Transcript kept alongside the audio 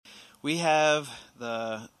We have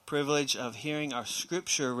the privilege of hearing our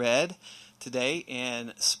scripture read today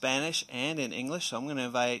in Spanish and in English. So I'm going to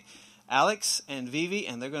invite Alex and Vivi,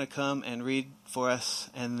 and they're going to come and read for us,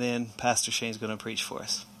 and then Pastor Shane's going to preach for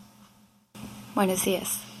us. Buenos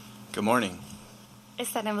días. Good morning.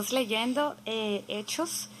 Estaremos leyendo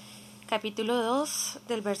Hechos, capítulo 2,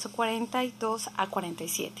 del verso 42 a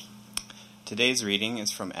 47. Today's reading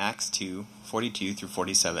is from Acts 2, 42 through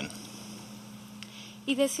 47.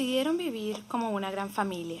 Y decidieron vivir como una gran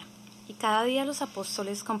familia, y cada día los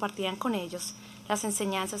apóstoles compartían con ellos las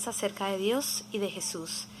enseñanzas acerca de Dios y de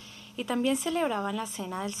Jesús, y también celebraban la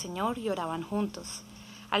cena del Señor y oraban juntos.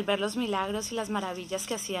 Al ver los milagros y las maravillas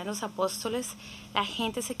que hacían los apóstoles, la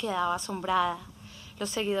gente se quedaba asombrada. Los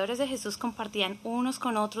seguidores de Jesús compartían unos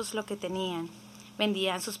con otros lo que tenían,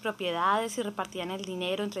 vendían sus propiedades y repartían el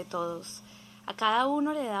dinero entre todos. A cada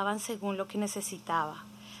uno le daban según lo que necesitaba.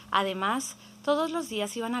 Además, todos los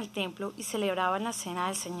días iban al templo y celebraban la cena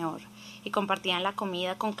del Señor, y compartían la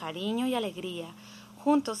comida con cariño y alegría.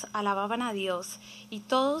 Juntos alababan a Dios, y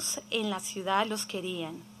todos en la ciudad los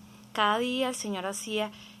querían. Cada día el Señor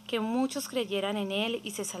hacía que muchos creyeran en Él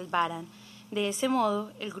y se salvaran. De ese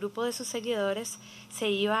modo, el grupo de sus seguidores se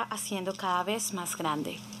iba haciendo cada vez más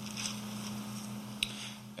grande.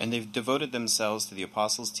 And they devoted themselves to the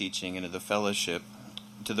apostles' teaching and to the fellowship,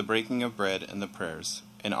 to the breaking of bread and the prayers.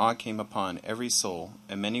 And awe came upon every soul,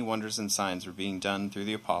 and many wonders and signs were being done through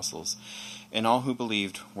the apostles, and all who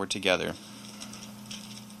believed were together,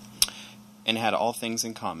 and had all things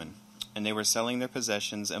in common. And they were selling their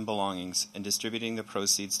possessions and belongings, and distributing the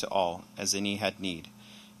proceeds to all, as any had need.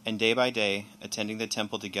 And day by day, attending the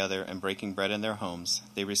temple together and breaking bread in their homes,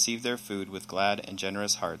 they received their food with glad and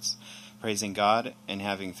generous hearts, praising God and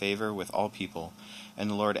having favor with all people.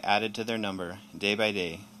 And the Lord added to their number, day by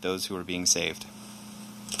day, those who were being saved.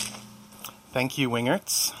 Thank you,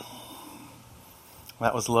 Wingerts.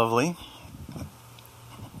 That was lovely.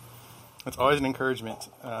 It's always an encouragement,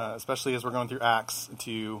 especially as we're going through Acts,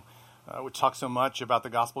 which talks so much about the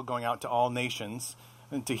gospel going out to all nations,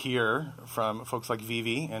 and to hear from folks like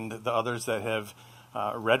Vivi and the others that have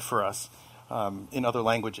read for us in other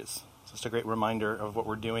languages. So it's a great reminder of what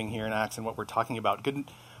we're doing here in Acts and what we're talking about. Good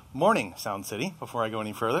morning, Sound City, before I go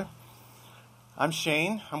any further. I'm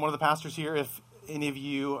Shane. I'm one of the pastors here. If any of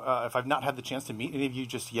you, if I've not had the chance to meet any of you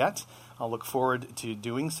just yet, I'll look forward to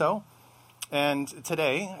doing so. And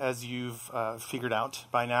today, as you've figured out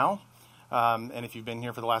by now, and if you've been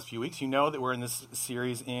here for the last few weeks, you know that we're in this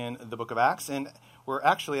series in the book of Acts, and we're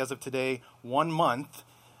actually, as of today, 1 month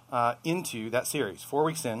into that series, 4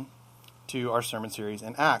 weeks in to our sermon series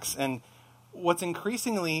in Acts. And what's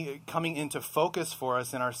increasingly coming into focus for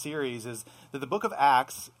us in our series is that the book of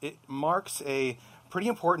Acts, it marks a pretty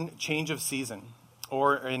important change of season,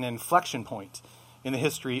 or an inflection point in the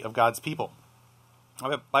history of God's people.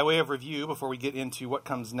 By way of review, before we get into what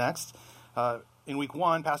comes next, in week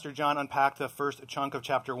 1, Pastor John unpacked the first chunk of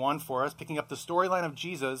chapter 1 for us, picking up the storyline of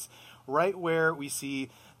Jesus right where we see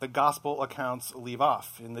the gospel accounts leave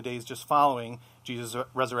off, in the days just following Jesus'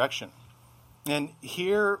 resurrection. And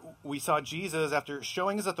here we saw Jesus, after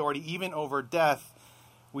showing his authority even over death,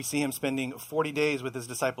 we see him spending 40 days with his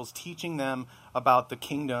disciples, teaching them about the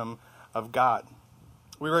kingdom of God.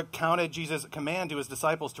 We recounted Jesus' command to his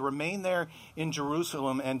disciples to remain there in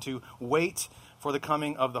Jerusalem and to wait for the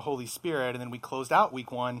coming of the Holy Spirit. And then we closed out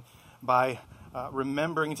week 1 by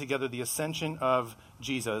remembering together the ascension of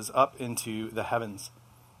Jesus up into the heavens.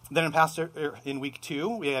 Then in week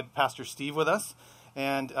 2, we had Pastor Steve with us,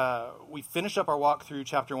 and we finished up our walk through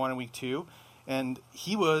chapter 1 in week 2. And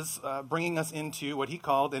he was bringing us into what he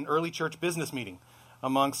called an early church business meeting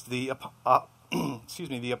amongst the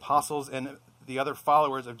the apostles and the other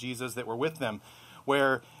followers of Jesus that were with them,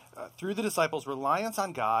 where through the disciples' reliance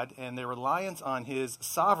on God and their reliance on his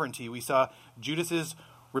sovereignty, we saw Judas's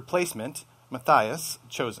replacement, Matthias,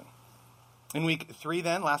 chosen. In week 3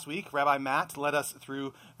 then, last week, Rabbi Matt led us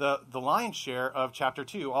through the lion's share of chapter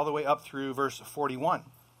 2, all the way up through verse 41.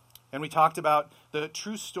 And we talked about the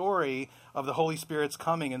true story of the Holy Spirit's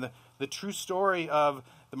coming and the true story of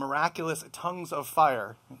the miraculous tongues of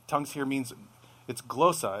fire. Tongues here means, it's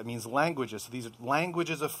glossa, it means languages. So these are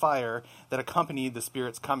languages of fire that accompanied the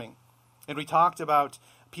Spirit's coming. And we talked about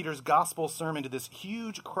Peter's gospel sermon to this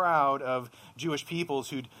huge crowd of Jewish peoples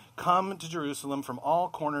who'd come to Jerusalem from all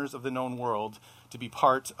corners of the known world to be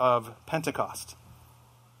part of Pentecost.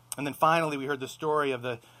 And then finally, we heard the story of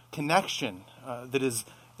the connection that is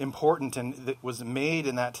important and that was made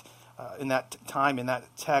in that time, in that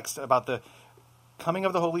text, about the coming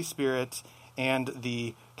of the Holy Spirit and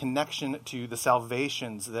the connection to the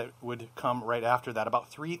salvations that would come right after that. About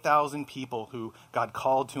 3,000 people who God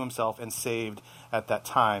called to himself and saved at that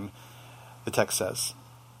time, the text says.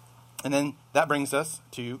 And then that brings us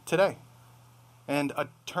to today, and a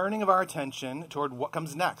turning of our attention toward what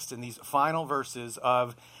comes next in these final verses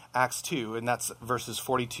of Acts 2, and that's verses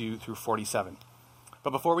 42 through 47. But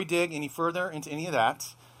before we dig any further into any of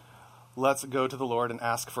that, let's go to the Lord and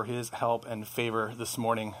ask for his help and favor this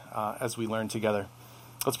morning as we learn together.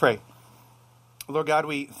 Let's pray. Lord God,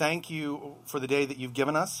 we thank you for the day that you've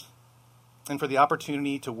given us and for the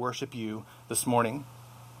opportunity to worship you this morning.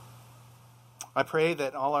 I pray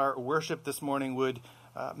that all our worship this morning would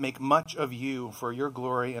make much of you for your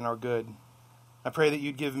glory and our good. I pray that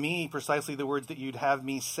you'd give me precisely the words that you'd have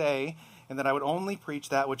me say, and that I would only preach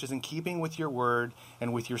that which is in keeping with your word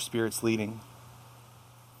and with your Spirit's leading.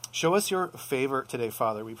 Show us your favor today,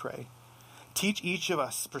 Father, we pray. Teach each of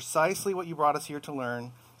us precisely what you brought us here to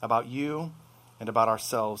learn about you and about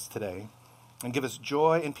ourselves today. And give us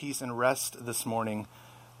joy and peace and rest this morning,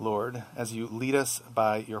 Lord, as you lead us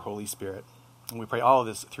by your Holy Spirit. And we pray all of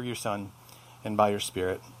this through your Son and by your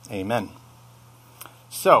Spirit. Amen.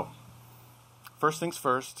 So, first things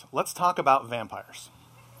first, let's talk about vampires.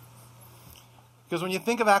 Because when you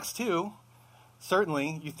think of Acts 2,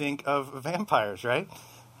 certainly you think of vampires, right?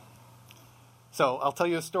 So I'll tell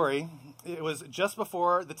you a story. It was just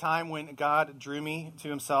before the time when God drew me to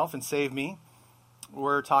himself and saved me.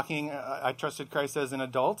 We're talking, I trusted Christ as an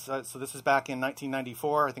adult. So this is back in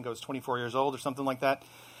 1994. I think I was 24 years old or something like that.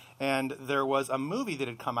 And there was a movie that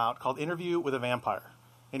had come out called Interview with a Vampire.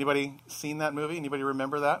 Anybody seen that movie? Anybody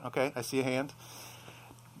remember that? Okay, I see a hand.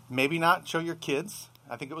 Maybe not show your kids.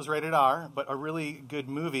 I think it was rated R, but a really good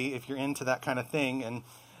movie if you're into that kind of thing. And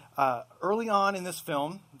early on in this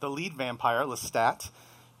film, the lead vampire, Lestat,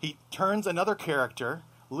 he turns another character,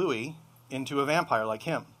 Louis, into a vampire like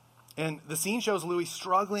him. And the scene shows Louis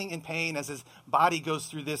struggling in pain as his body goes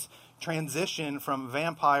through this transition from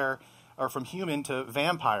vampire, or from human to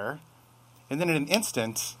vampire. And then in an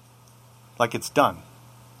instant, like it's done.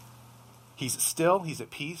 He's still, he's at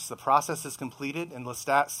peace, the process is completed, and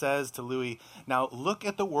Lestat says to Louis, now look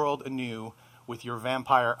at the world anew with your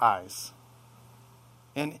vampire eyes.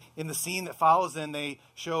 And in the scene that follows, then they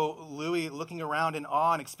show Louis looking around in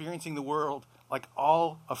awe and experiencing the world like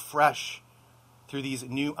all afresh through these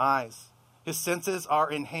new eyes. His senses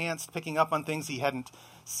are enhanced, picking up on things he hadn't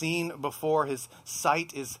seen before. His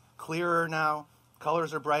sight is clearer now,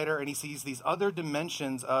 colors are brighter, and he sees these other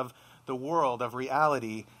dimensions of the world, of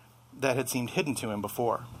reality that had seemed hidden to him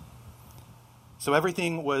before. So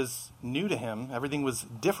everything was new to him, everything was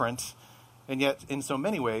different, and yet in so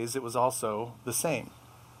many ways it was also the same.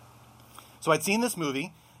 So I'd seen this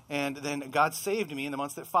movie, and then God saved me in the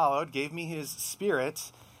months that followed, gave me his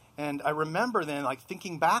Spirit, and I remember then like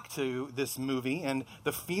thinking back to this movie and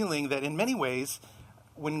the feeling that in many ways,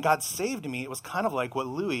 when God saved me, it was kind of like what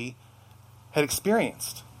Louis had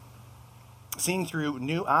experienced. Seeing through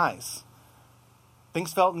new eyes.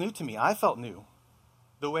 Things felt new to me. I felt new.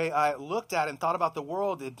 The way I looked at and thought about the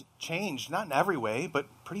world had changed, not in every way, but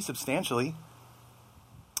pretty substantially.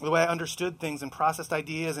 The way I understood things and processed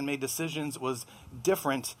ideas and made decisions was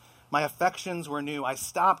different. My affections were new. I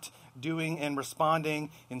stopped doing and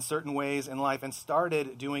responding in certain ways in life and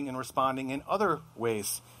started doing and responding in other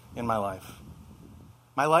ways in my life.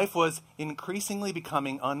 My life was increasingly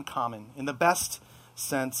becoming uncommon in the best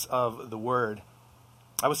sense of the word.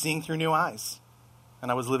 I was seeing through new eyes,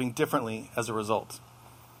 and I was living differently as a result.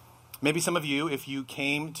 Maybe some of you, if you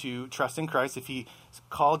came to trust in Christ, if he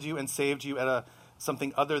called you and saved you at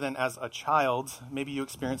something other than as a child, maybe you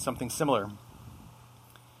experienced something similar.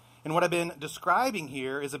 And what I've been describing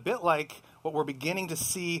here is a bit like what we're beginning to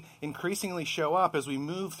see increasingly show up as we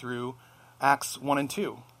move through Acts 1 and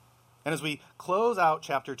 2. And as we close out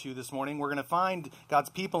chapter 2 this morning, we're going to find God's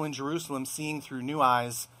people in Jerusalem seeing through new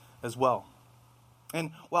eyes as well.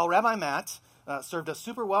 And while Rabbi Matt served us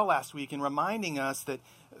super well last week in reminding us that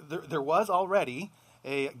there was already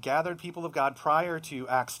a gathered people of God prior to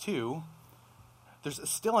Acts 2, there's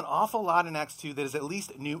still an awful lot in Acts 2 that is at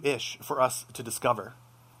least new-ish for us to discover.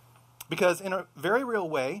 Because in a very real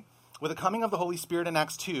way, with the coming of the Holy Spirit in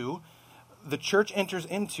Acts 2, the church enters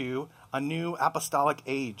into a new apostolic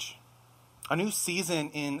age, a new season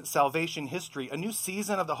in salvation history, a new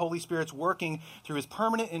season of the Holy Spirit's working through his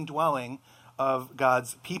permanent indwelling of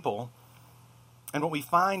God's people. And what we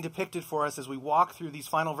find depicted for us as we walk through these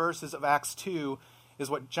final verses of Acts 2 is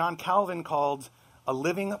what John Calvin called a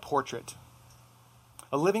living portrait.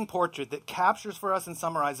 A living portrait that captures for us and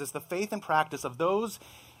summarizes the faith and practice of those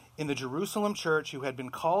in the Jerusalem church who had been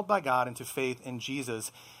called by God into faith in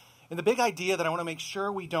Jesus. And the big idea that I want to make sure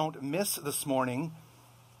we don't miss this morning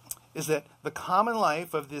is that the common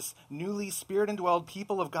life of this newly Spirit-indwelled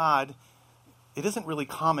people of God, it isn't really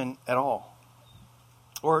common at all.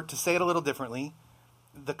 Or to say it a little differently,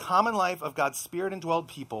 the common life of God's Spirit-indwelled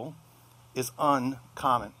people is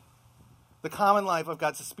uncommon. The common life of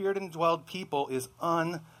God's Spirit-indwelled people is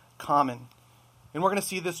uncommon. And we're going to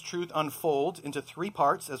see this truth unfold into three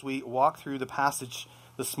parts as we walk through the passage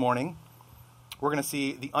this morning. We're going to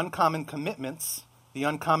see the uncommon commitments, the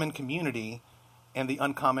uncommon community, and the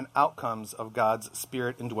uncommon outcomes of God's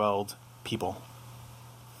Spirit-indwelled people.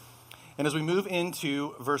 And as we move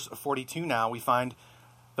into verse 42 now, we find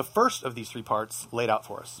the first of these three parts laid out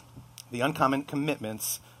for us. The uncommon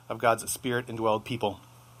commitments of God's Spirit-indwelled people.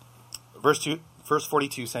 Verse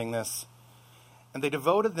 42 saying this, "And they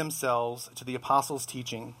devoted themselves to the apostles'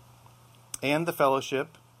 teaching and the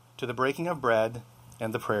fellowship, to the breaking of bread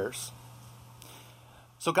and the prayers."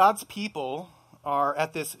 So God's people are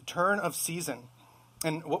at this turn of season.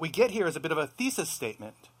 And what we get here is a bit of a thesis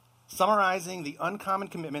statement, summarizing the uncommon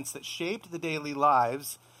commitments that shaped the daily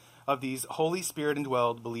lives of these Holy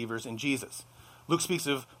Spirit-indwelled believers in Jesus. Luke speaks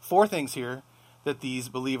of four things here that these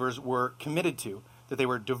believers were committed to, that they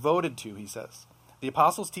were devoted to, he says. The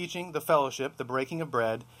apostles' teaching, the fellowship, the breaking of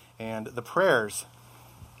bread, and the prayers.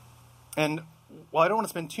 And while I don't want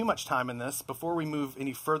to spend too much time in this, before we move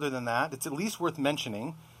any further than that, it's at least worth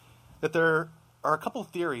mentioning that there are a couple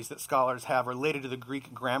theories that scholars have related to the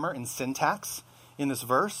Greek grammar and syntax in this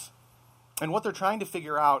verse. And what they're trying to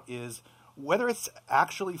figure out is whether it's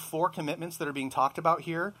actually four commitments that are being talked about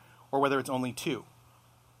here, or whether it's only two.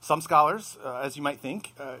 Some scholars, as you might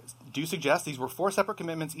think, do suggest these were four separate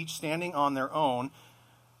commitments, each standing on their own.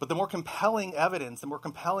 But the more compelling evidence, the more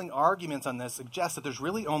compelling arguments on this suggest that there's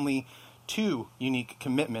really only two unique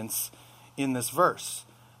commitments in this verse: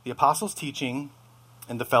 the apostles' teaching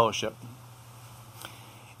and the fellowship.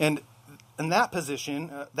 And in that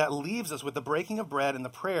position, that leaves us with the breaking of bread and the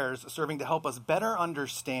prayers serving to help us better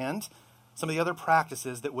understand some of the other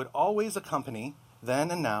practices that would always accompany, then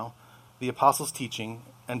and now, the apostles' teaching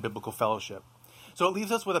and biblical fellowship. So it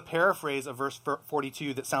leaves us with a paraphrase of verse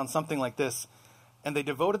 42 that sounds something like this: "And they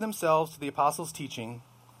devoted themselves to the apostles' teaching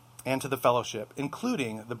and to the fellowship,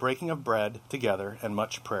 including the breaking of bread together and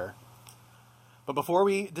much prayer." But before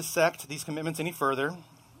we dissect these commitments any further,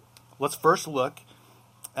 let's first look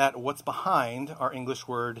at what's behind our English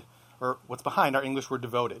word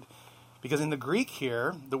devoted. Because in the Greek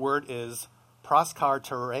here, the word is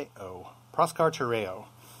proskartereo. Proskartereo.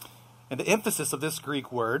 And the emphasis of this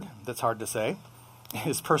Greek word, that's hard to say,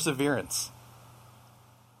 is perseverance.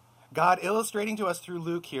 God illustrating to us through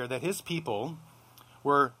Luke here that his people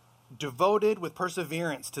were devoted with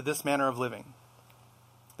perseverance to this manner of living.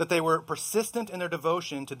 That they were persistent in their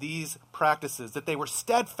devotion to these practices, that they were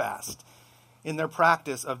steadfast in their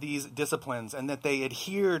practice of these disciplines, and that they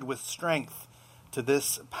adhered with strength to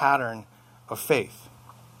this pattern of faith.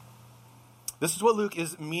 This is what Luke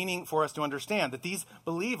is meaning for us to understand, that these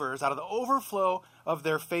believers, out of the overflow of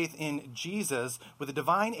their faith in Jesus, with the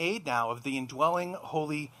divine aid now of the indwelling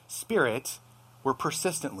Holy Spirit, were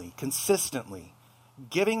persistently, consistently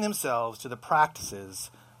giving themselves to the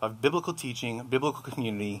practices of biblical teaching, biblical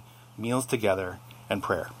community, meals together, and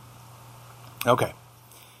prayer. Okay,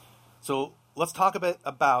 so let's talk a bit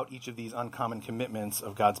about each of these uncommon commitments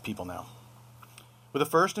of God's people now. With the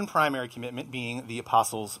first and primary commitment being the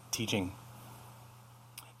apostles' teaching.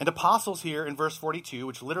 And apostles here in verse 42,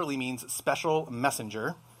 which literally means special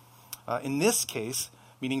messenger, in this case,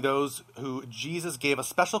 meaning those who Jesus gave a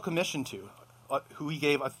special commission to, who he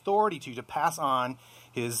gave authority to pass on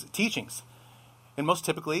his teachings. And most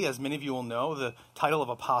typically, as many of you will know, the title of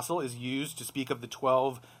apostle is used to speak of the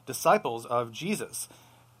 12 disciples of Jesus.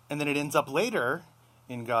 And then it ends up later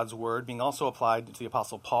in God's word being also applied to the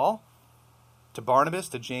apostle Paul, to Barnabas,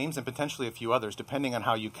 to James, and potentially a few others, depending on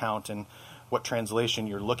how you count and what translation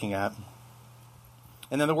you're looking at.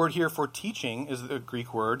 And then the word here for teaching is the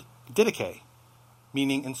Greek word didache,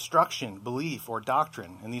 meaning instruction, belief, or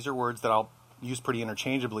doctrine. And these are words that I'll use pretty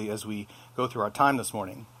interchangeably as we go through our time this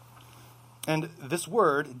morning. And this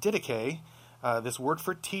word, didache, this word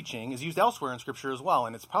for teaching, is used elsewhere in Scripture as well.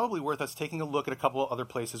 And it's probably worth us taking a look at a couple of other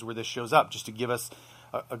places where this shows up, just to give us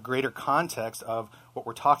a greater context of what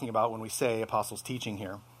we're talking about when we say apostles' teaching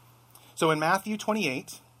here. So in Matthew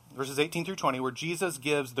 28, verses 18 through 20, where Jesus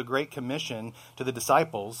gives the Great Commission to the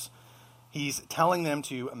disciples, he's telling them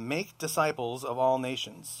to make disciples of all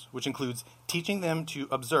nations, which includes teaching them to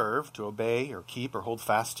observe, to obey, or keep, or hold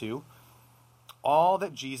fast to all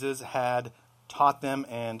that Jesus had taught them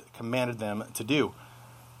and commanded them to do.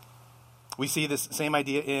 We see this same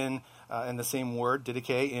idea in and the same word,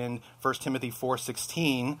 didache, in 1 Timothy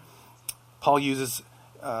 4:16. Paul uses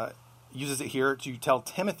it here to tell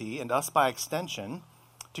Timothy, and us by extension,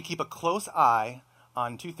 to keep a close eye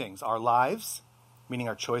on two things: our lives, meaning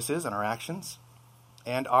our choices and our actions,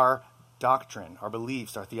 and our doctrine, our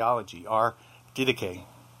beliefs, our theology, our didache.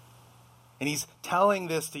 And he's telling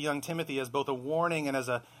this to young Timothy as both a warning and as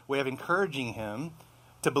a way of encouraging him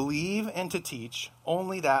to believe and to teach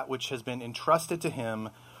only that which has been entrusted to him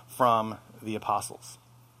from the apostles.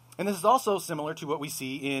 And this is also similar to what we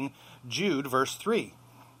see in Jude, verse 3,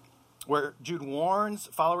 where Jude warns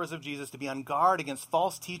followers of Jesus to be on guard against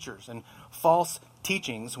false teachers and false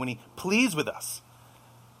teachings when he pleads with us.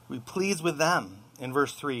 We pleads with them in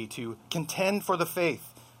verse 3 to contend for the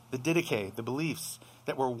faith, the didache, the beliefs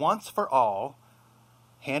that were once for all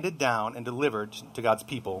handed down and delivered to God's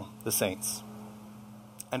people, the saints.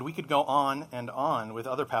 And we could go on and on with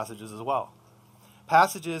other passages as well.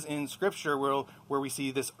 Passages in Scripture where we see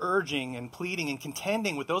this urging and pleading and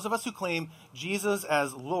contending with those of us who claim Jesus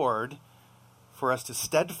as Lord for us to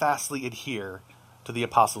steadfastly adhere to the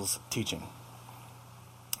apostles' teaching.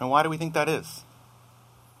 And why do we think that is?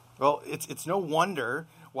 Well, it's no wonder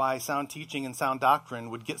why sound teaching and sound doctrine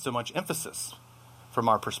would get so much emphasis from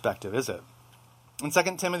our perspective, is it? In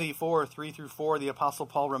 2 Timothy 4:3-4, the Apostle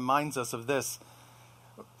Paul reminds us of this.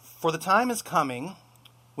 For the time is coming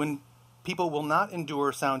when people will not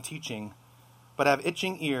endure sound teaching, but have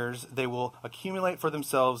itching ears. They will accumulate for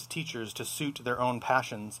themselves teachers to suit their own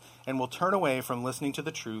passions, and will turn away from listening to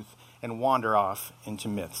the truth and wander off into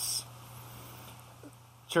myths.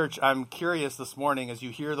 Church, I'm curious this morning as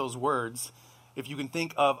you hear those words, if you can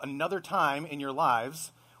think of another time in your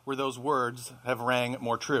lives where those words have rang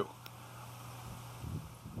more true.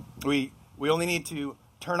 We only need to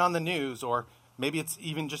turn on the news, or maybe it's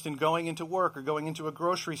even just in going into work or going into a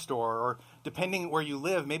grocery store, or depending where you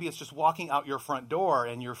live, maybe it's just walking out your front door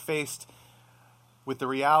and you're faced with the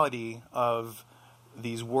reality of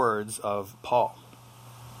these words of Paul.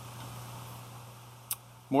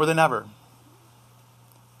 More than ever,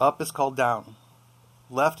 up is called down,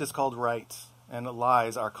 left is called right, and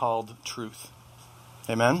lies are called truth.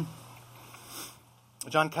 Amen?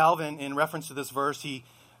 John Calvin, in reference to this verse, he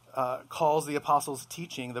calls the apostles'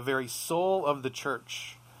 teaching the very soul of the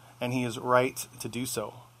church, and he is right to do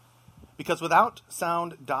so. Because without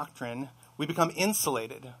sound doctrine, we become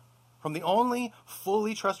insulated from the only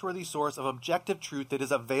fully trustworthy source of objective truth that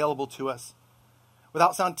is available to us.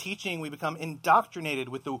 Without sound teaching, we become indoctrinated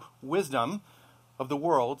with the wisdom of the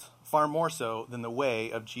world, far more so than the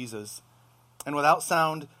way of Jesus. And without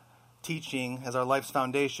sound teaching as our life's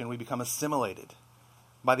foundation, we become assimilated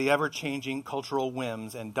by the ever-changing cultural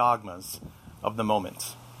whims and dogmas of the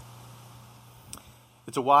moment.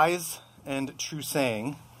 It's a wise and true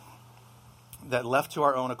saying that left to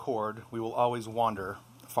our own accord, we will always wander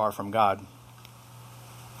far from God.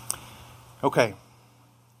 Okay,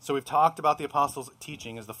 so we've talked about the apostles'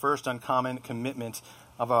 teaching as the first uncommon commitment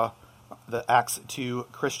of the Acts 2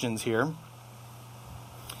 Christians here.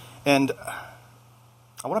 And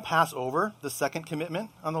I want to pass over the second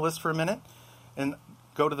commitment on the list for a minute and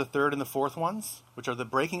go to the third and the fourth ones, which are the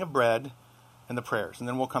breaking of bread and the prayers. And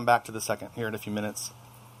then we'll come back to the second here in a few minutes.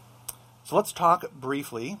 So let's talk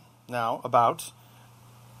briefly now about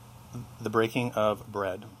the breaking of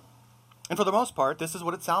bread. And for the most part, this is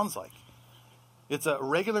what it sounds like. It's a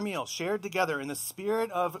regular meal shared together in the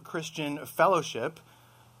spirit of Christian fellowship,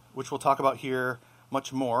 which we'll talk about here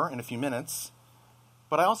much more in a few minutes.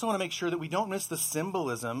 But I also want to make sure that we don't miss the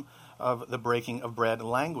symbolism of the breaking of bread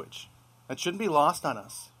language. That shouldn't be lost on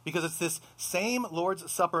us, because it's this same Lord's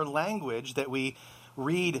Supper language that we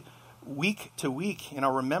read week to week in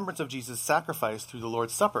our remembrance of Jesus' sacrifice through the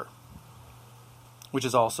Lord's Supper, which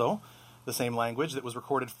is also the same language that was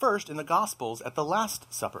recorded first in the Gospels at the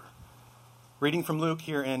Last Supper. Reading from Luke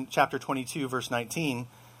here in chapter 22, verse 19,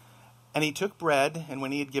 "And he took bread, and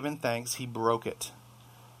when he had given thanks, he broke it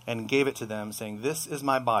and gave it to them, saying, 'This is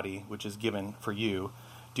my body, which is given for you.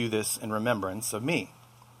 Do this in remembrance of me.'"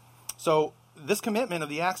 So this commitment of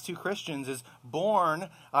the Acts 2 Christians is born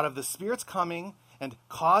out of the Spirit's coming and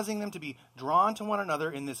causing them to be drawn to one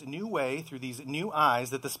another in this new way through these new eyes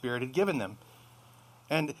that the Spirit had given them.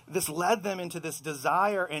 And this led them into this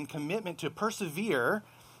desire and commitment to persevere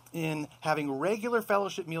in having regular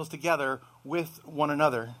fellowship meals together with one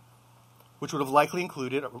another, which would have likely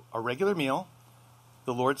included a regular meal,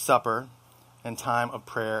 the Lord's Supper, and time of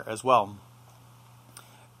prayer as well.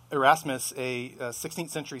 Erasmus, a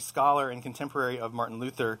 16th century scholar and contemporary of Martin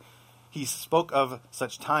Luther, he spoke of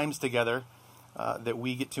such times together that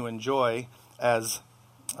we get to enjoy as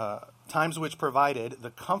times which provided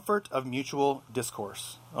the comfort of mutual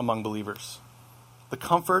discourse among believers. The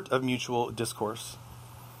comfort of mutual discourse.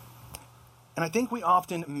 And I think we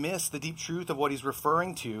often miss the deep truth of what he's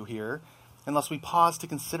referring to here unless we pause to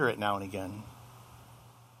consider it now and again.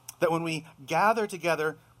 That when we gather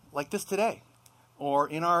together like this today, or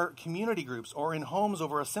in our community groups, or in homes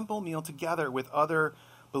over a simple meal together with other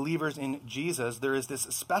believers in Jesus, there is this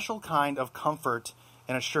special kind of comfort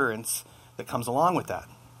and assurance that comes along with that.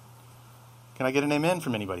 Can I get an amen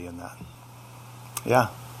from anybody in that? Yeah.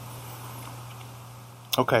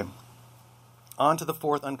 Okay. On to the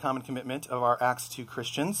fourth uncommon commitment of our Acts 2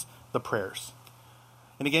 Christians, the prayers.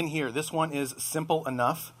 And again here, this one is simple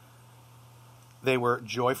enough. They were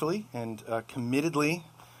joyfully and committedly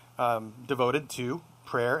devoted to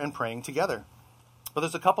prayer and praying together. But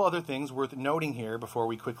there's a couple other things worth noting here before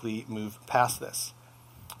we quickly move past this.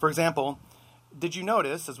 For example, did you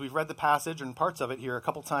notice, as we've read the passage and parts of it here a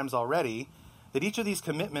couple times already, that each of these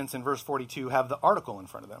commitments in verse 42 have the article in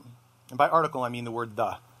front of them? And by article, I mean the word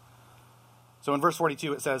the. So in verse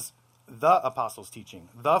 42, it says, the apostles' teaching,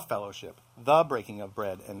 the fellowship, the breaking of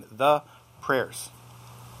bread, and the prayers.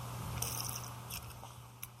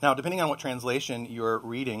 Now, depending on what translation you're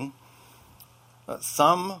reading,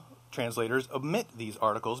 some translators omit these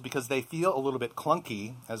articles because they feel a little bit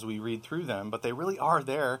clunky as we read through them, but they really are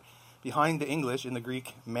there behind the English in the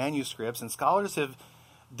Greek manuscripts, and scholars have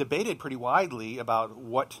debated pretty widely about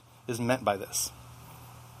what is meant by this.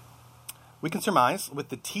 We can surmise with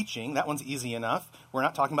the teaching, that one's easy enough. We're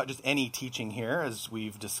not talking about just any teaching here, as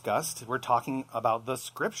we've discussed. We're talking about the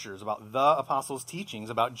scriptures, about the apostles' teachings,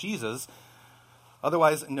 about Jesus,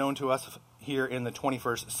 otherwise known to us here in the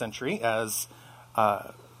 21st century as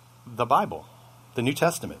the Bible, the New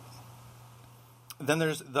Testament. Then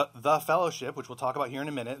there's the fellowship, which we'll talk about here in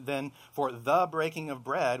a minute. Then for the breaking of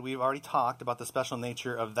bread, we've already talked about the special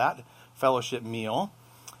nature of that fellowship meal.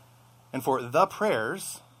 And for the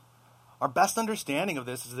prayers, our best understanding of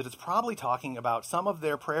this is that it's probably talking about some of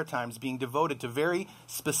their prayer times being devoted to very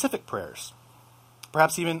specific prayers.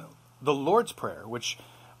 Perhaps even the Lord's Prayer, which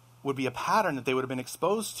would be a pattern that they would have been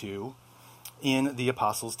exposed to in the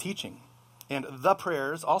apostles' teaching. And the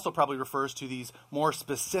prayers also probably refers to these more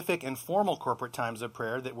specific and formal corporate times of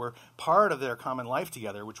prayer that were part of their common life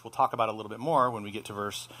together, which we'll talk about a little bit more when we get to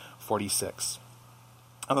verse 46.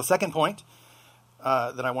 And the second point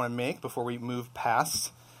that I want to make before we move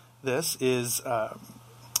past this is that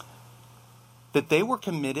they were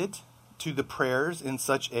committed to the prayers in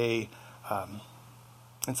such an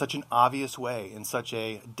obvious way, in such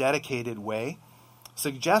a dedicated way,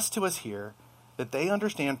 suggests to us here that they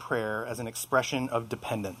understand prayer as an expression of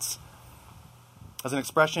dependence. As an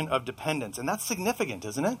expression of dependence. And that's significant,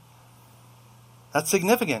 isn't it? That's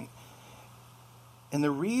significant. And the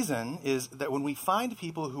reason is that when we find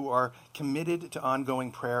people who are committed to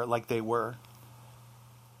ongoing prayer like they were,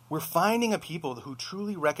 we're finding a people who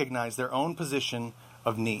truly recognize their own position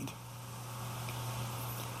of need.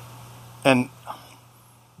 And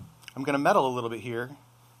I'm going to meddle a little bit here.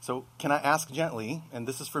 So can I ask gently, and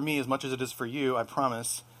this is for me as much as it is for you, I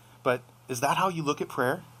promise, but is that how you look at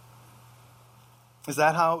prayer? Is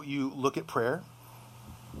that how you look at prayer?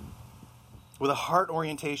 With a heart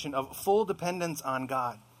orientation of full dependence on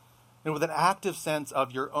God, and with an active sense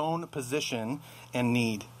of your own position and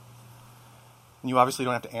need. And you obviously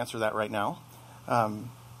don't have to answer that right now.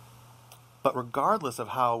 But regardless of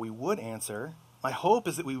how we would answer, my hope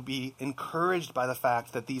is that we would be encouraged by the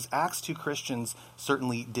fact that these Acts 2 Christians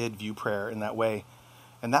certainly did view prayer in that way.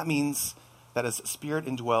 And that means that as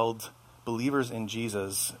Spirit-indwelled believers in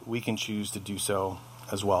Jesus, we can choose to do so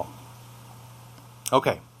as well.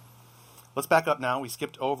 Okay, let's back up now. We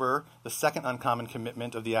skipped over the second uncommon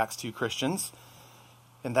commitment of the Acts 2 Christians,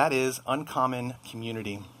 and that is uncommon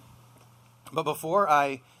community. But before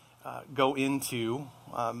I go into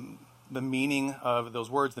the meaning of those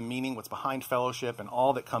words, the meaning, what's behind fellowship, and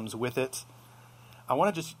all that comes with it, I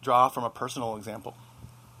want to just draw from a personal example.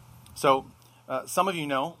 So some of you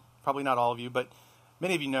know, probably not all of you, but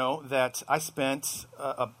many of you know that I spent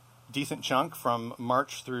a decent chunk from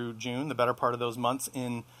March through June, the better part of those months,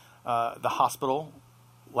 in the hospital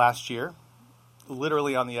last year,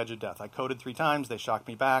 literally on the edge of death. I coded 3 times. They shocked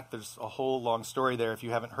me back. There's a whole long story there if you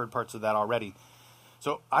haven't heard parts of that already.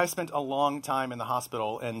 So I spent a long time in the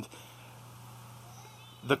hospital, and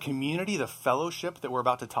the community, the fellowship that we're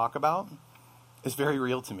about to talk about is very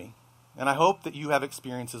real to me. And I hope that you have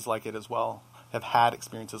experiences like it as well, have had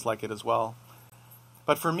experiences like it as well.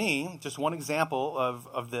 But for me, just one example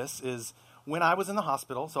of this is when I was in the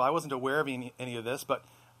hospital, so I wasn't aware of any of this, but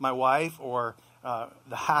my wife or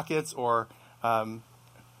the Hackett's or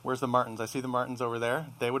Where's the Martins? I see the Martins over there.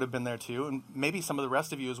 They would have been there too, and maybe some of the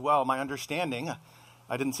rest of you as well. My understanding,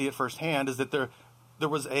 I didn't see it firsthand, is that there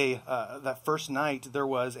was that first night there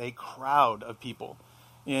was a crowd of people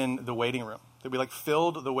in the waiting room. They'd be like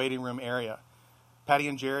filled the waiting room area. Patty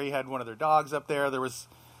and Jerry had one of their dogs up there.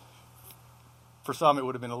 For some, it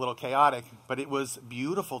would have been a little chaotic, but it was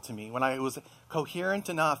beautiful to me when I was coherent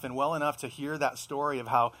enough and well enough to hear that story of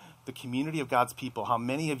how the community of God's people, how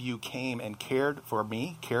many of you came and cared for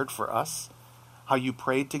me, cared for us, how you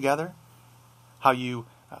prayed together, how you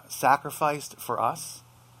sacrificed for us.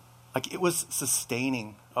 Like, it was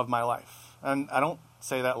sustaining of my life. And I don't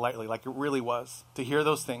say that lightly, like it really was. To hear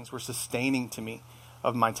those things were sustaining to me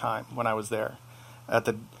of my time when I was there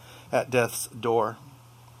at death's door.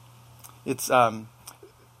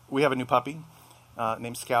 We have a new puppy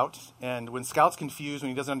named Scout, and when Scout's confused,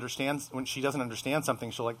 when she doesn't understand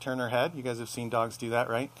something, she'll like turn her head. You guys have seen dogs do that,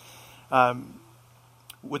 right?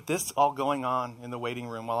 With this all going on in the waiting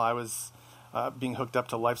room while I was being hooked up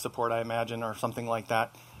to life support, I imagine, or something like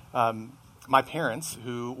that, my parents,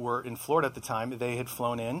 who were in Florida at the time, they had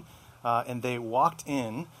flown in, and they walked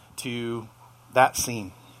in to that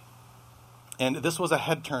scene. And this was a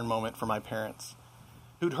head-turn moment for my parents,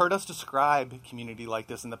 who'd heard us describe community like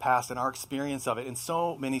this in the past and our experience of it in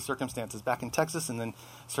so many circumstances back in Texas and then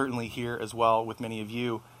certainly here as well with many of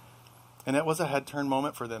you. And it was a head-turn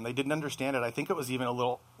moment for them. They didn't understand it. I think it was even a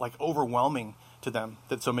little like overwhelming to them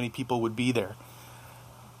that so many people would be there.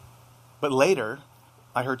 But later,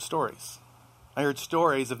 I heard stories. I heard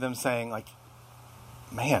stories of them saying, like,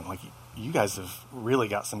 man, like, you guys have really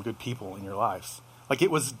got some good people in your lives. Like,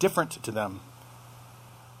 it was different to them.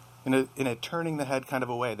 In a turning the head kind of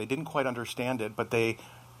a way. They didn't quite understand it, but they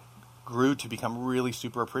grew to become really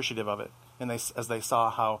super appreciative of it. And as they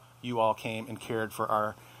saw how you all came and cared for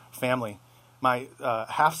our family. My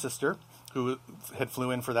half-sister, who had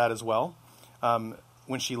flew in for that as well,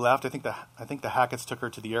 when she left, I think the Hackett's took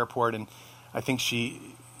her to the airport, and I think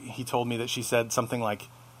he told me that she said something like,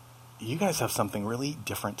 you guys have something really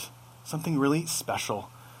different, something really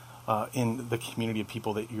special in the community of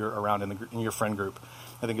people that you're around in your friend group,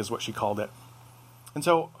 I think is what she called it. And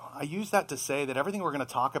so I use that to say that everything we're going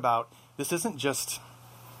to talk about, this isn't just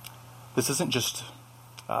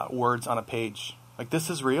words on a page. Like, this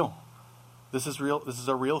is real. This is real. This is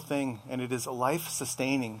a real thing, and it is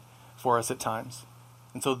life-sustaining for us at times.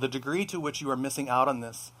 And so the degree to which you are missing out on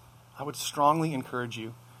this, I would strongly encourage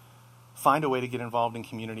you, find a way to get involved in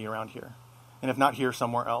community around here. And if not here,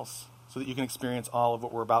 somewhere else, so that you can experience all of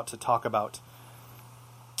what we're about to talk about.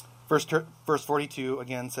 Verse 42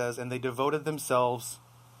 again says, and they devoted themselves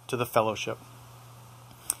to the fellowship.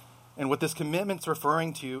 And what this commitment's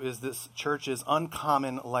referring to is this church's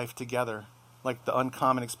uncommon life together, like the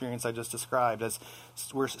uncommon experience I just described, as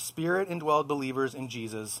where Spirit-indwelled believers in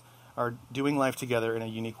Jesus are doing life together in a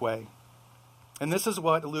unique way. And this is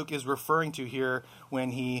what Luke is referring to here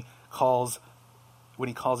when he calls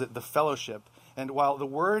it the fellowship. And while the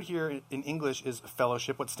word here in English is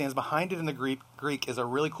fellowship, what stands behind it in the Greek is a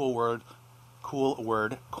really cool word,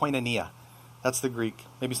 koinonia. That's the Greek.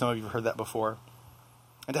 Maybe some of you have heard that before.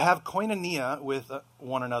 And to have koinonia with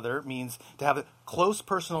one another means to have a close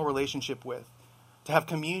personal relationship with, to have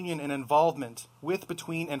communion and involvement with,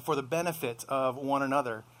 between, and for the benefit of one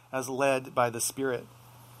another as led by the Spirit.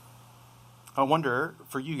 I wonder,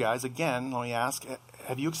 for you guys, again, let me ask,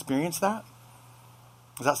 have you experienced that?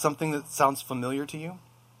 Is that something that sounds familiar to you?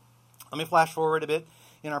 Let me flash forward a bit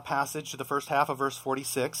in our passage to the first half of verse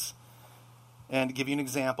 46 and give you an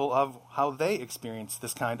example of how they experienced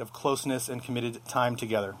this kind of closeness and committed time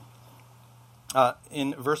together.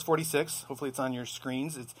 In verse 46, hopefully it's on your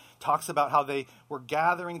screens, it talks about how they were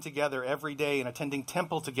gathering together every day and attending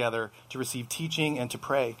temple together to receive teaching and to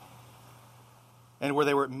pray. And where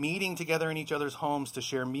they were meeting together in each other's homes to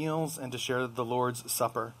share meals and to share the Lord's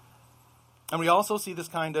Supper. And we also see this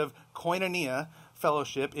kind of koinonia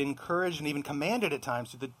fellowship encouraged and even commanded at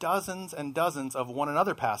times through the dozens and dozens of one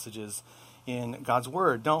another passages in God's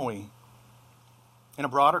Word, don't we? In a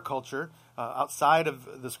broader culture, outside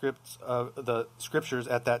of the scriptures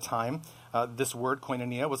at that time, this word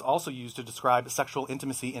koinonia was also used to describe sexual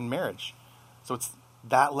intimacy in marriage. So it's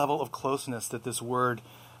that level of closeness that this word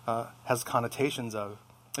has connotations of.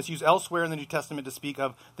 It's used elsewhere in the New Testament to speak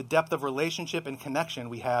of the depth of relationship and connection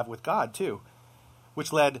we have with God, too,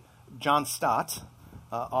 which led John Stott,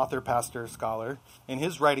 author, pastor, scholar, in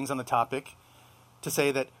his writings on the topic, to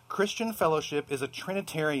say that Christian fellowship is a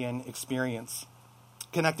Trinitarian experience,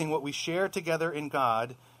 connecting what we share together in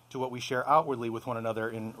God to what we share outwardly with one another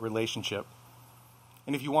in relationship.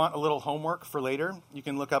 And if you want a little homework for later, you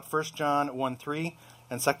can look up 1 John 1:3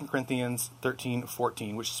 and 2 Corinthians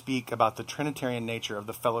 13:14, which speak about the Trinitarian nature of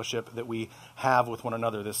the fellowship that we have with one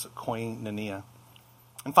another, this koinonia.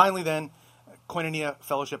 And finally then, koinonia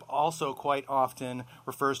fellowship also quite often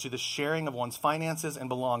refers to the sharing of one's finances and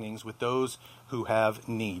belongings with those who have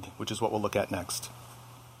need, which is what we'll look at next.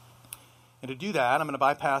 And to do that, I'm going to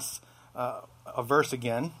bypass a verse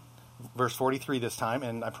again, verse 43 this time,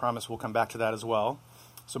 and I promise we'll come back to that as well.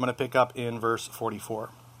 So I'm going to pick up in verse 44.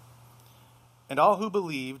 And all who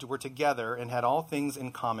believed were together and had all things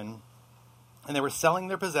in common, and they were selling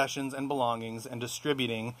their possessions and belongings and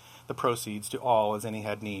distributing the proceeds to all as any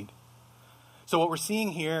had need. So what we're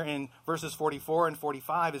seeing here in verses 44 and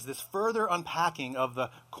 45 is this further unpacking of the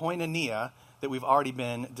koinonia that we've already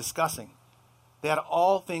been discussing. They had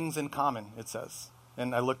all things in common, it says.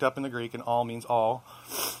 And I looked up in the Greek, and all means all.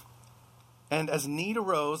 And as need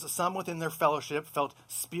arose, some within their fellowship felt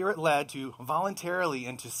spirit-led to voluntarily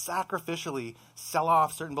and to sacrificially sell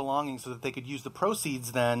off certain belongings so that they could use the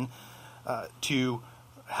proceeds then to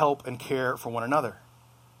help and care for one another.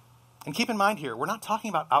 And keep in mind here, we're not talking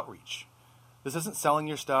about outreach. This isn't selling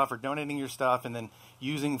your stuff or donating your stuff and then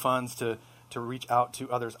using funds to reach out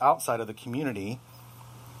to others outside of the community.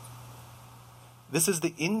 This is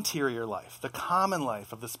the interior life, the common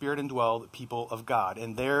life of the Spirit-indwelled people of God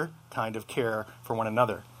and their kind of care for one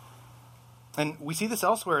another. And we see this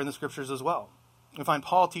elsewhere in the Scriptures as well. We find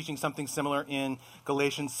Paul teaching something similar in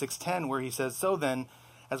Galatians 6:10, where he says, "So then,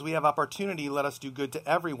 as we have opportunity, let us do good to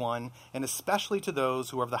everyone, and especially to those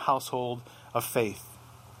who are of the household of faith."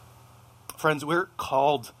 Friends, we're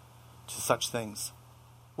called to such things.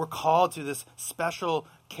 We're called to this special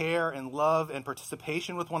care and love and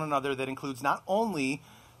participation with one another that includes not only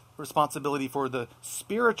responsibility for the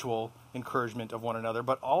spiritual encouragement of one another,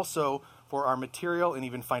 but also for our material and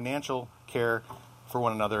even financial care for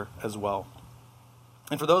one another as well.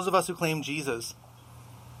 And for those of us who claim Jesus,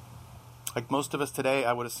 like most of us today,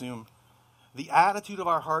 I would assume, the attitude of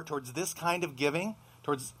our heart towards this kind of giving,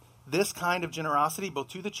 towards this kind of generosity, both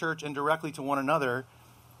to the church and directly to one another,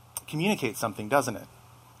 communicates something, doesn't it?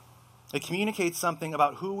 It communicates something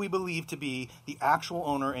about who we believe to be the actual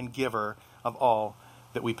owner and giver of all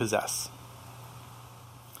that we possess.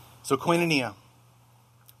 So koinonia,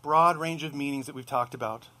 broad range of meanings that we've talked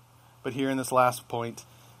about. But here in this last point,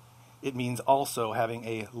 it means also having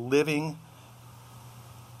a living,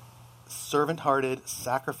 servant-hearted,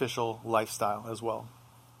 sacrificial lifestyle as well.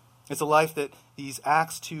 It's a life that these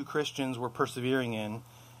Acts 2 Christians were persevering in,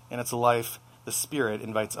 and it's a life the Spirit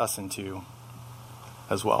invites us into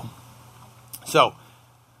as well. So,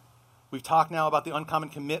 we've talked now about the uncommon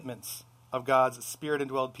commitments of God's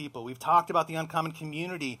Spirit-indwelled people. We've talked about the uncommon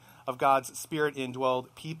community of God's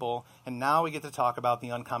Spirit-indwelled people. And now we get to talk about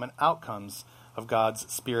the uncommon outcomes of God's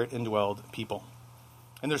Spirit-indwelled people.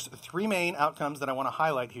 And there's three main outcomes that I want to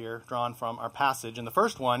highlight here, drawn from our passage. And the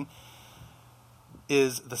first one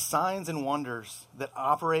is the signs and wonders that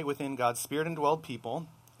operate within God's Spirit-indwelled people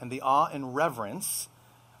and the awe and reverence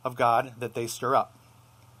of God that they stir up.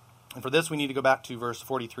 And for this, we need to go back to verse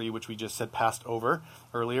 43, which we just said passed over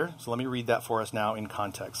earlier. So let me read that for us now in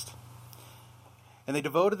context. "And they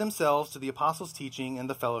devoted themselves to the apostles' teaching and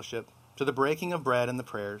the fellowship, to the breaking of bread and the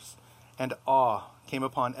prayers. And awe came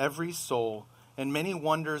upon every soul, and many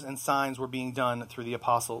wonders and signs were being done through the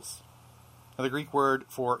apostles." Now, the Greek word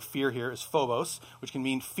for fear here is phobos, which can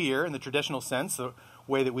mean fear in the traditional sense, the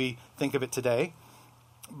way that we think of it today.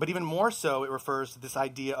 But even more so, it refers to this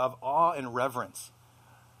idea of awe and reverence,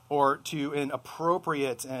 or to an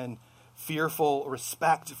appropriate and fearful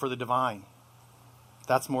respect for the divine.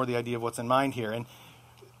 That's more the idea of what's in mind here. And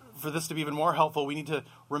for this to be even more helpful, we need to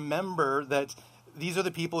remember that these are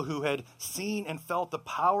the people who had seen and felt the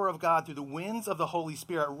power of God through the winds of the Holy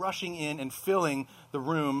Spirit rushing in and filling the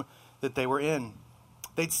room that they were in.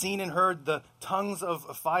 They'd seen and heard the tongues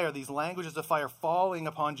of fire, these languages of fire falling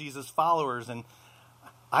upon Jesus' followers. And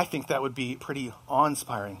I think that would be pretty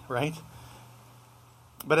awe-inspiring, right?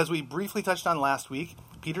 But as we briefly touched on last week,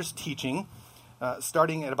 Peter's teaching,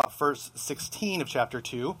 starting at about verse 16 of chapter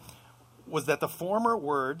 2, was that the former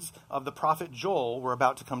words of the prophet Joel were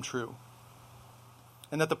about to come true.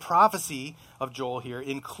 And that the prophecy of Joel here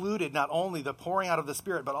included not only the pouring out of the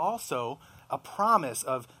Spirit, but also a promise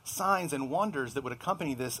of signs and wonders that would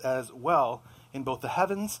accompany this as well in both the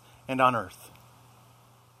heavens and on earth.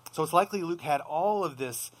 So it's likely Luke had all of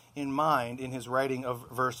this in mind in his writing of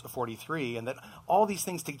verse 43, and that all these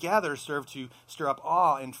things together serve to stir up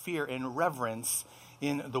awe and fear and reverence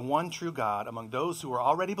in the one true God among those who are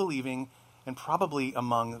already believing and probably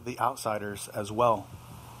among the outsiders as well.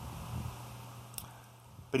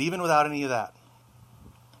 But even without any of that,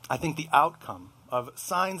 I think the outcome of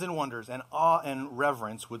signs and wonders, and awe and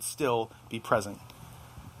reverence would still be present.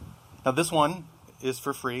 Now, this one is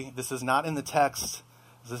for free. This is not in the text.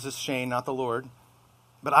 This is Shane, not the Lord.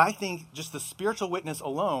 But I think just the spiritual witness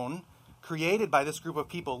alone, created by this group of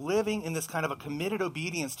people, living in this kind of a committed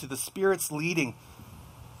obedience to the Spirit's leading,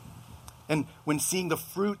 and when seeing the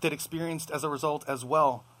fruit that experienced as a result as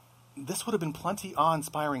well, this would have been plenty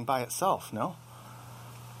awe-inspiring by itself, no?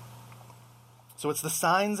 So it's the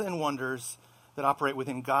signs and wonders that operate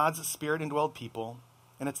within God's Spirit-indwelled people,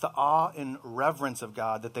 and it's the awe and reverence of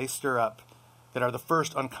God that they stir up that are the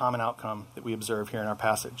first uncommon outcome that we observe here in our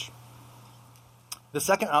passage. The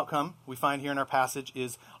second outcome we find here in our passage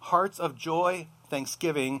is hearts of joy,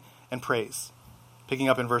 thanksgiving, and praise. Picking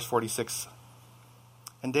up in verse 46.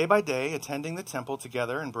 And day by day, attending the temple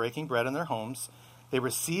together and breaking bread in their homes, they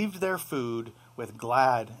received their food with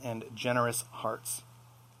glad and generous hearts.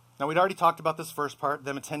 Now, we'd already talked about this first part,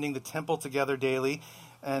 them attending the temple together daily,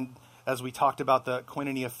 and as we talked about the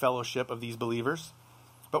koinonia fellowship of these believers.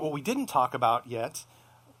 But what we didn't talk about yet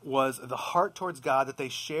was the heart towards God that they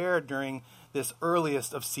shared during this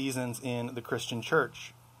earliest of seasons in the Christian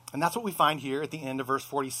church. And that's what we find here at the end of verse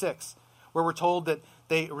 46, where we're told that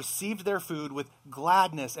they received their food with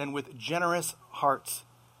gladness and with generous hearts,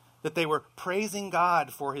 that they were praising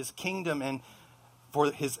God for his kingdom and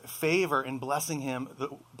for his favor in blessing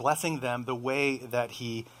them the way that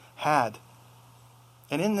he had.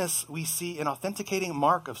 And in this, we see an authenticating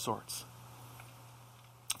mark of sorts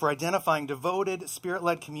for identifying devoted,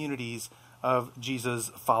 Spirit-led communities of Jesus'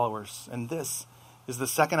 followers. And this is the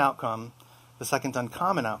second outcome, the second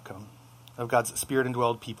uncommon outcome of God's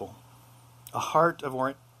Spirit-indwelled people. A heart of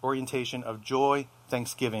orientation of joy,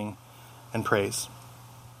 thanksgiving, and praise.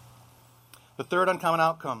 The third uncommon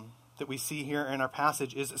outcome that we see here in our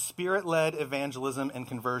passage is Spirit-led evangelism and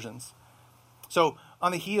conversions. So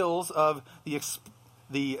on the heels of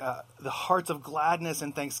the hearts of gladness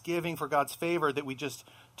and thanksgiving for God's favor that we just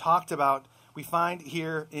talked about, we find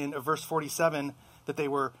here in verse 47 that they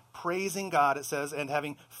were praising God, it says, and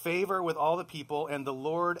having favor with all the people, and the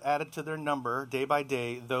Lord added to their number day by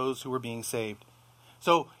day those who were being saved.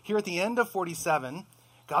 So here at the end of 47,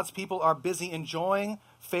 God's people are busy enjoying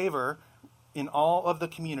favor in all of the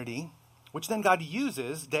community, which then God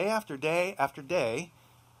uses day after day after day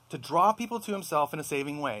to draw people to himself in a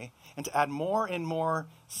saving way and to add more and more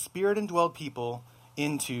Spirit-indwelled people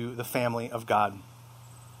into the family of God.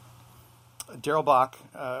 Darrell Bach,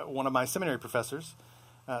 one of my seminary professors,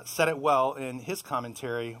 said it well in his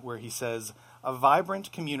commentary where he says, a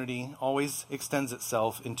vibrant community always extends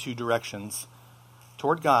itself in two directions,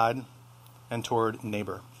 toward God and toward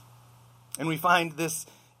neighbor. And we find this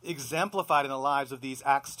exemplified in the lives of these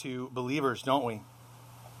Acts 2 believers, don't we?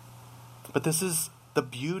 But this is the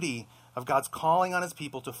beauty of God's calling on his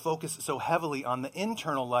people to focus so heavily on the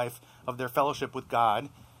internal life of their fellowship with God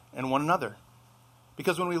and one another.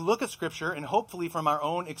 Because when we look at Scripture, and hopefully from our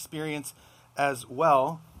own experience as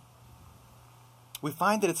well, we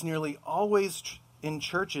find that it's nearly always in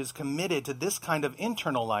churches committed to this kind of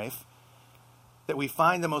internal life that we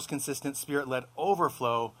find the most consistent Spirit-led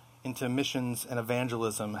overflow into missions and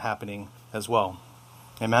evangelism happening as well.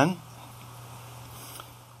 Amen?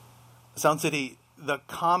 Sound City, the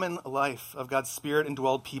common life of God's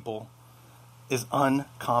Spirit-indwelled people is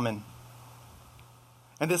uncommon.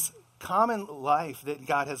 And this common life that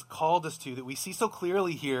God has called us to, that we see so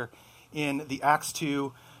clearly here in the Acts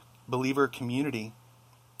 2 believer community,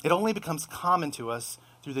 it only becomes common to us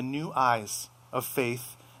through the new eyes of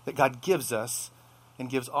faith that God gives us and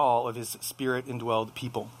gives all of his Spirit-indwelled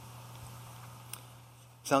people.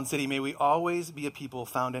 Sound City, may we always be a people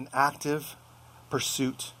found in active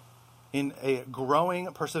pursuit, in a growing,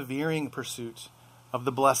 persevering pursuit of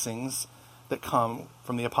the blessings that come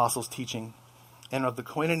from the apostles' teaching and of the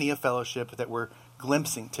koinonia fellowship that we're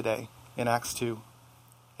glimpsing today in Acts 2.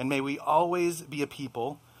 And may we always be a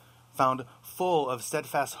people found full of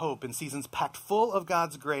steadfast hope in seasons packed full of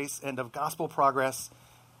God's grace and of gospel progress,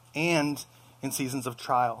 and in seasons of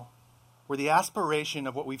trial, where the aspiration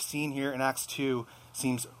of what we've seen here in Acts 2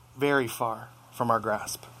 seems very far from our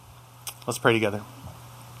grasp. Let's pray together.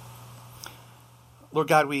 Lord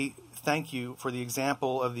God, we thank you for the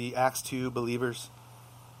example of the Acts 2 believers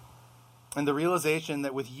and the realization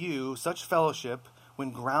that with you, such fellowship,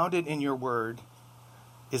 when grounded in your word,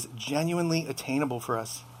 is genuinely attainable for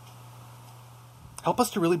us. Help us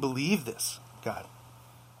to really believe this, God.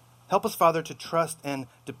 Help us, Father, to trust and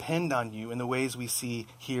depend on you in the ways we see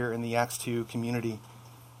here in the Acts 2 community.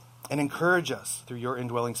 And encourage us through your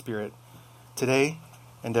indwelling Spirit today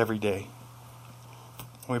and every day.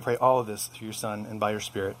 And we pray all of this through your Son and by your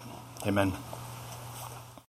Spirit. Amen.